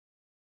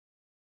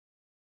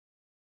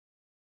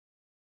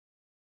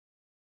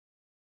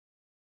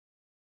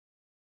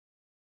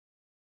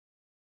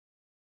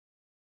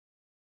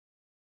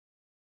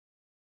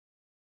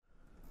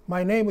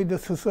My name is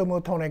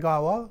Susumu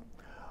Tonegawa.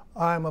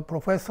 I'm a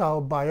professor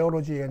of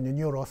biology and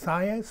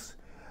neuroscience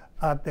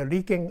at the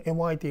Riken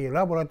MIT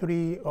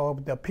Laboratory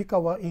of the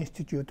Pikawa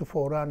Institute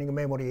for Learning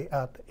Memory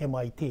at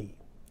MIT.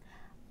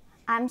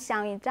 I'm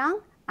Xiangyu Zhang.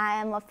 I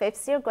am a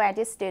fifth-year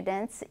graduate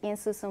student in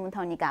Susumu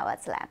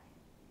Tonegawa's lab.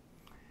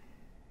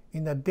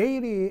 In the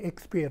daily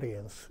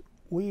experience,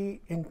 we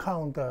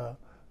encounter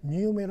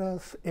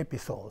numerous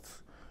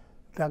episodes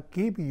that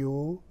give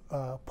you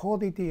a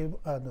positive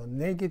and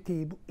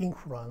negative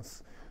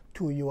influence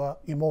to your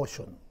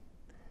emotion.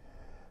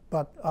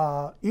 But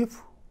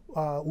if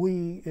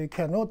we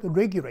cannot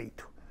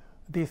regulate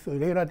this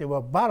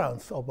relative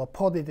balance of a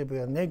positive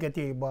and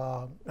negative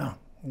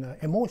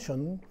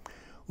emotion,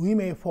 we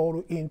may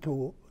fall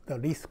into the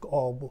risk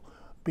of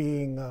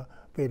being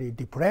very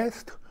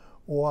depressed,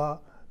 or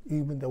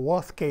even the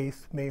worst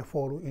case may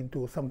fall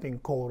into something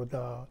called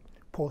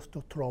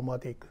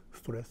post-traumatic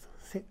stress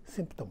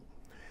symptom.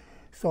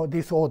 So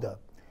disorder.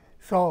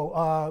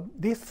 So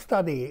this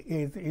study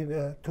is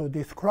to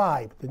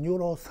describe the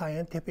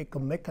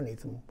neuroscientific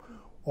mechanism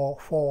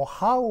for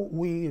how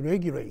we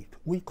regulate,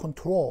 we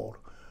control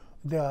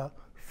the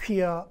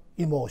fear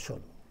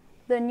emotion.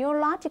 The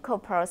neurological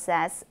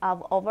process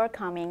of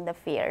overcoming the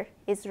fear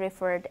is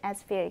referred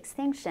as fear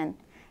extinction.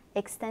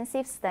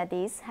 Extensive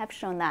studies have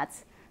shown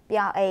that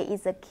BLA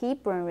is a key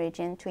brain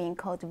region to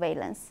encode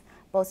valence,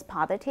 both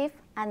positive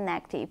and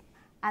negative,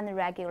 and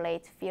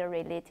regulate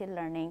fear-related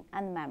learning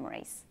and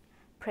memories.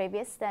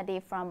 Previous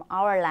study from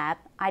our lab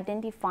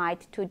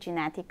identified two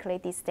genetically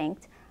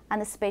distinct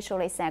and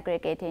spatially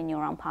segregated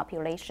neuron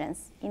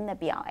populations in the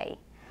BLA.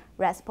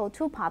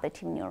 RESPO2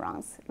 positive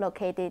neurons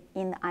located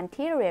in the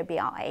anterior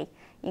BLA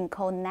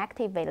encode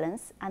negative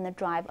valence and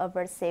drive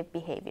aversive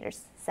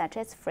behaviors, such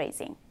as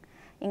freezing.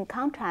 In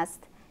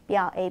contrast,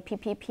 BLA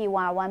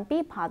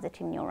PPP-Y1B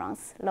positive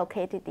neurons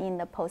located in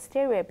the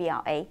posterior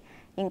BLA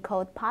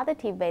encode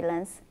positive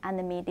valence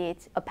and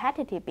mediate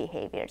appetitive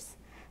behaviors.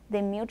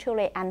 They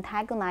mutually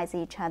antagonize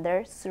each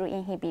other through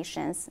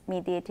inhibitions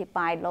mediated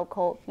by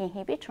local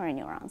inhibitory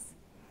neurons.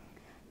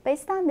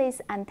 Based on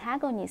this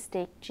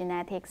antagonistic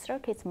genetic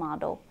circuits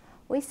model,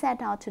 we set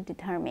out to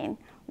determine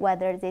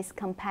whether this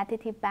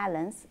competitive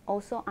balance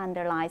also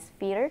underlies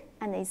fear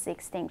and its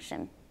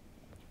extinction.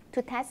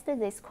 To test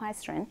this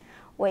question,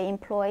 we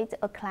employed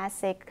a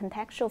classic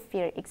contextual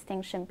fear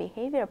extinction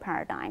behavior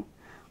paradigm.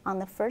 On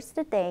the first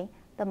day,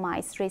 the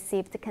mice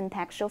received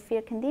contextual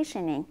fear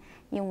conditioning,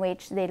 in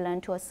which they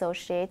learned to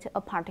associate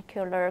a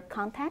particular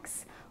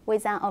context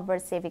with an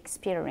aversive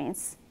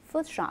experience,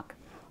 food shock,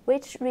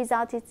 which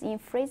resulted in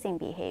freezing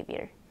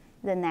behavior.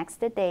 The next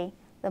day,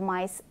 the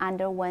mice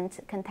underwent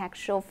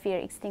contextual fear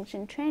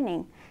extinction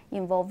training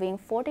involving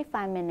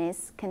 45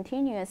 minutes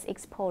continuous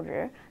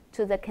exposure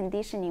to the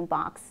conditioning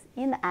box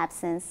in the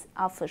absence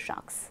of food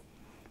shocks.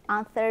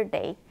 On third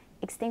day,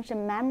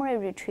 extinction memory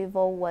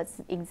retrieval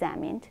was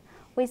examined,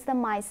 with the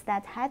mice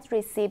that had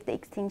received the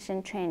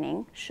extinction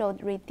training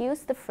showed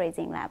reduced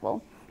freezing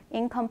level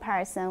in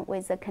comparison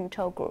with the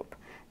control group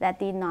that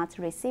did not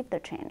receive the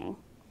training.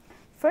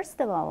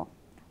 First of all,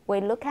 we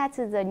look at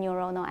the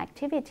neuronal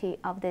activity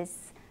of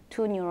these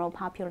two neural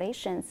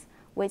populations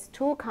with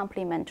two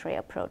complementary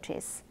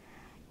approaches,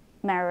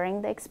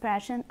 mirroring the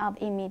expression of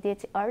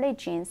immediate early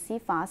gene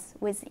CFOS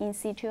with in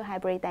situ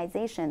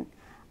hybridization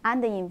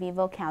and the in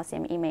vivo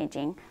calcium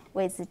imaging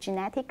with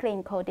genetically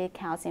encoded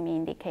calcium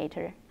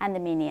indicator and the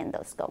mini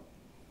endoscope.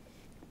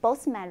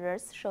 Both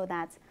measures show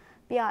that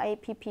BLA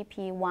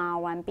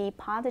PPP-Y1B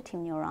positive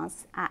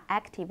neurons are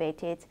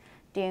activated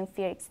during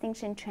fear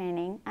extinction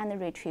training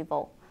and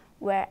retrieval,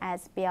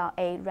 whereas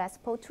BLA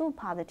RESPO2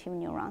 positive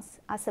neurons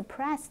are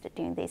suppressed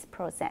during these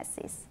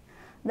processes.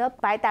 The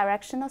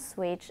bidirectional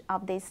switch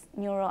of this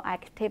neural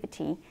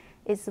activity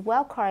is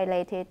well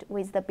correlated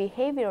with the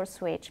behavioral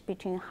switch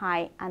between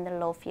high and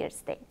low fear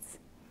states.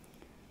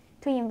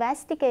 To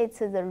investigate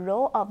the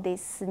role of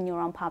these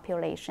neuron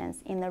populations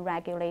in the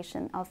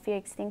regulation of fear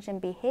extinction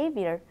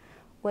behavior,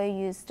 we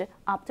used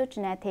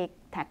optogenetic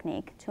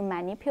technique to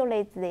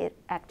manipulate the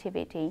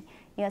activity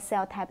in a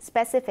cell type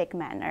specific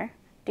manner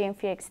during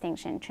fear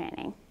extinction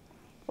training.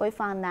 We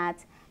found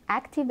that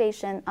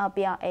activation of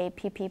BLA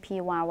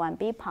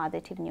PPP-Y1B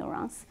positive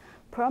neurons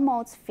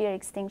promotes fear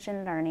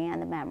extinction learning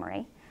and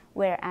memory,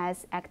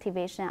 whereas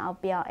activation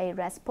of BLA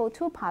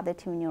RESPO2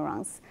 positive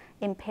neurons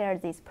impair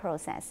these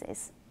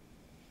processes.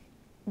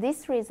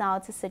 This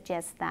result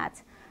suggests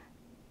that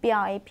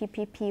BLA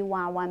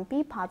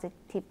PPP-Y1B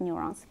positive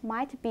neurons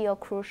might be a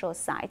crucial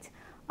site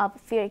of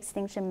fear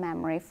extinction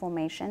memory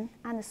formation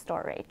and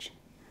storage.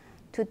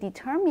 To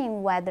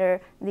determine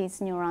whether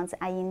these neurons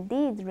are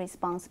indeed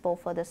responsible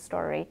for the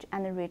storage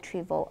and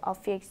retrieval of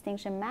fear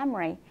extinction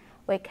memory,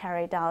 we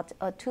carried out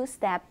a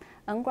two-step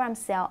engram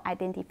cell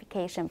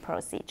identification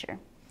procedure.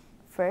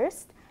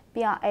 First,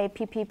 BLA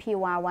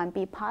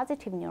PPP-Y1B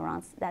positive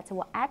neurons that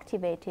were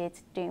activated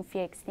during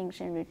fear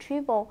extinction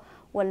retrieval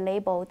were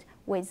labeled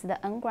with the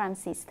engram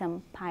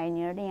system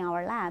pioneered in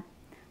our lab,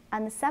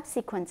 and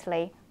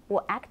subsequently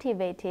were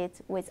activated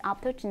with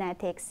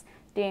optogenetics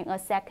during a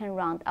second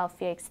round of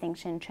fear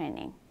extinction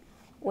training.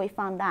 we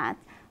found that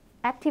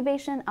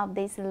activation of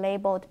these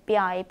labeled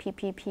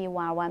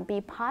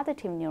BRA-PPP-Y1B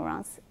positive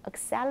neurons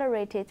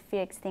accelerated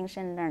fear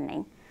extinction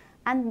learning,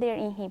 and their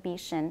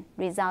inhibition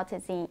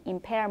resulted in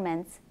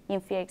impairments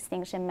in fear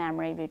extinction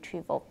memory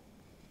retrieval.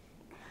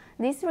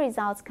 These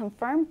results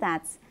confirm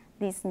that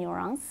these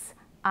neurons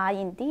are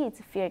indeed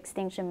fear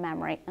extinction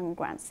memory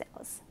engram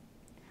cells.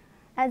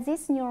 As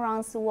these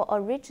neurons were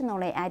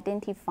originally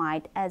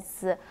identified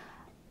as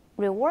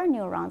reward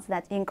neurons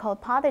that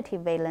encode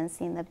positive valence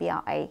in the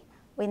BRA,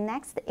 we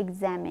next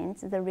examined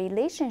the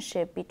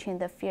relationship between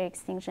the fear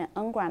extinction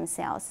engram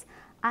cells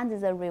and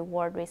the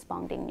reward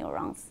responding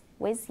neurons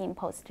within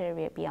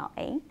posterior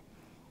BRA.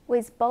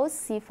 With both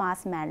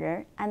CFAS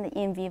measure and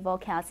in vivo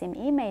calcium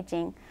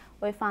imaging,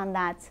 we found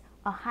that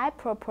a high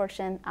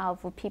proportion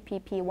of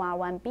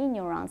PPP-Y1B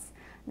neurons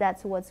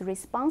that was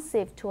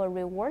responsive to a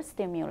reward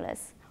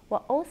stimulus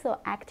were also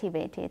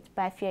activated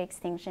by fear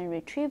extinction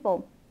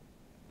retrieval.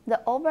 The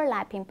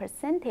overlapping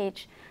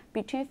percentage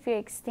between fear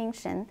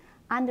extinction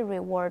and the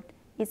reward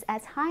is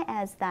as high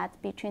as that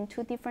between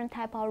two different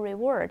types of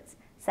rewards,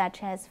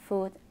 such as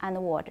food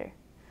and water.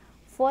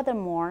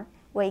 Furthermore,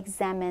 we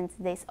examined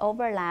this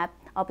overlap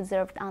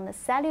observed on the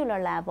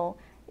cellular level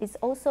is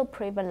also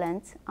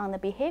prevalent on the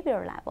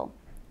behavioral level.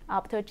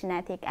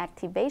 Optogenetic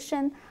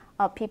activation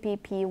of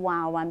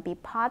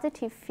PPP-Y1B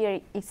positive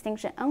fear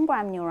extinction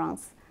engram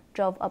neurons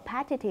drove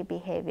appetitive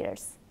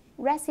behaviors.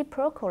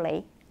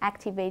 Reciprocally,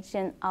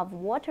 activation of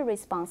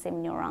water-responsive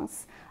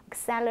neurons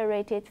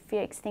accelerated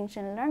fear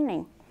extinction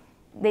learning.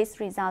 These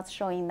results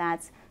showing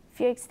that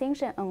fear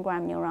extinction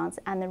engram neurons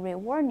and the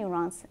reward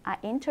neurons are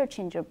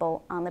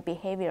interchangeable on the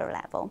behavioral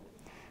level.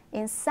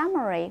 In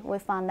summary, we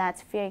found that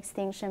fear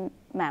extinction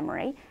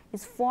memory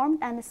is formed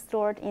and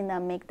stored in the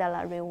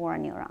amygdala reward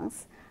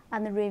neurons,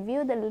 and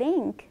revealed the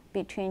link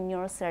between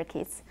neural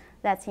circuits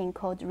that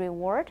encode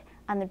reward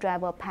and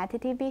drive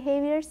appetitive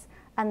behaviors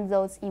and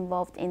those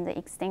involved in the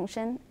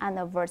extinction and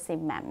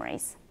aversive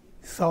memories.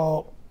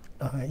 So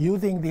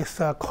using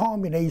this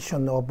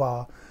combination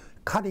of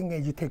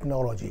cutting-edge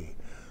technology,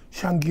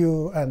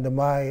 Shangyu and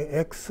my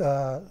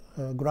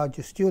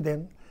ex-graduate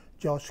student,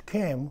 Josh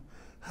Kim,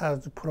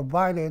 has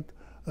provided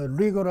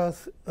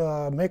rigorous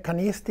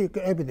mechanistic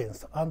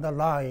evidence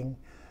underlying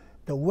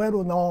the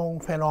well-known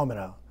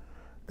phenomena.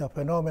 The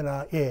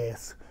phenomena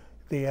is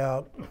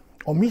the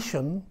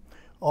omission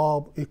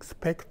of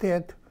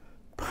expected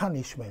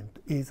punishment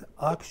is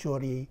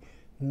actually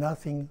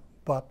nothing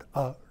but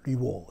a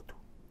reward.